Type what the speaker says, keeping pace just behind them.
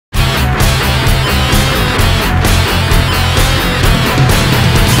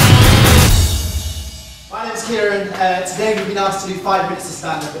Kiran. Today we've been asked to do 5 minutes of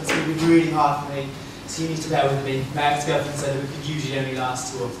stand-up, and it's going to be really hard for me, so you need to bear with me. My ex-girlfriend said that we could usually only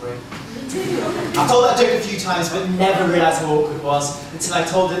last 2 or 3. I've told that joke a few times, but never realised how awkward it was until I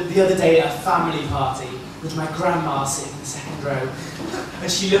told it the other day at a family party with my grandma sitting in the second row. And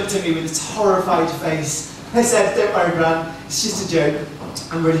she looked at me with this horrified face. I said, "Don't worry, Gran, it's just a joke.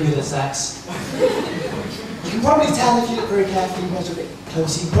 I'm really good at sex." You can probably tell if you look very carefully, measure a bit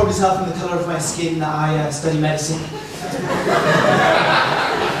closer. You can probably tell from the colour of my skin that I study medicine.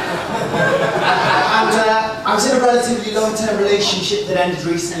 And I was in a relatively long-term relationship that ended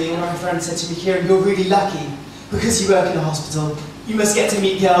recently, and my friend said to me, "Kiran, you're really lucky. Because you work in a hospital, you must get to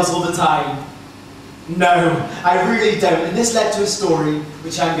meet girls all the time." No, I really don't, and this led to a story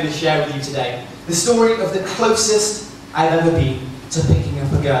which I'm going to share with you today. The story of the closest I've ever been to picking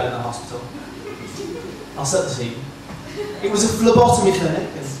up a girl in a hospital. I'll set the scene. It was a phlebotomy clinic,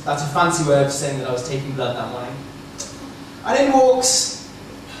 that's a fancy way of saying that I was taking blood that morning. And in walks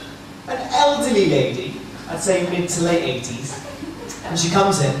an elderly lady, I'd say mid to late 80s, and she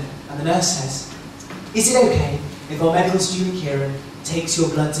comes in, and the nurse says, "Is it okay if our medical student Kiran takes your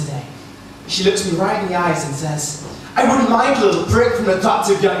blood today?" She looks me right in the eyes and says, "I wouldn't mind a little prick from an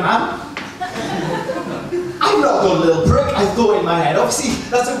attractive young man." I'm not a little prick, I thought in my head. Obviously,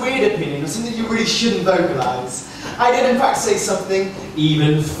 that's a weird opinion, something you really shouldn't vocalise. I did in fact say something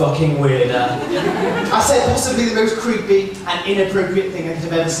even fucking weirder. I said possibly the most creepy and inappropriate thing I could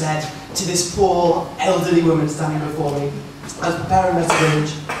have ever said to this poor elderly woman standing before me. I was preparing her to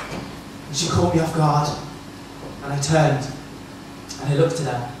range, and she caught me off guard. And I turned, and I looked at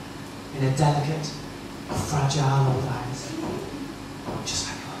her in her delicate, fragile old eyes, just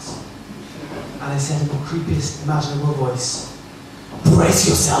like yours. And I said in the creepiest imaginable voice, "Brace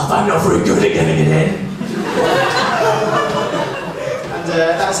yourself, I'm not very good at getting it in." And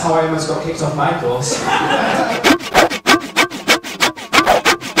that's how I almost got kicked off my course.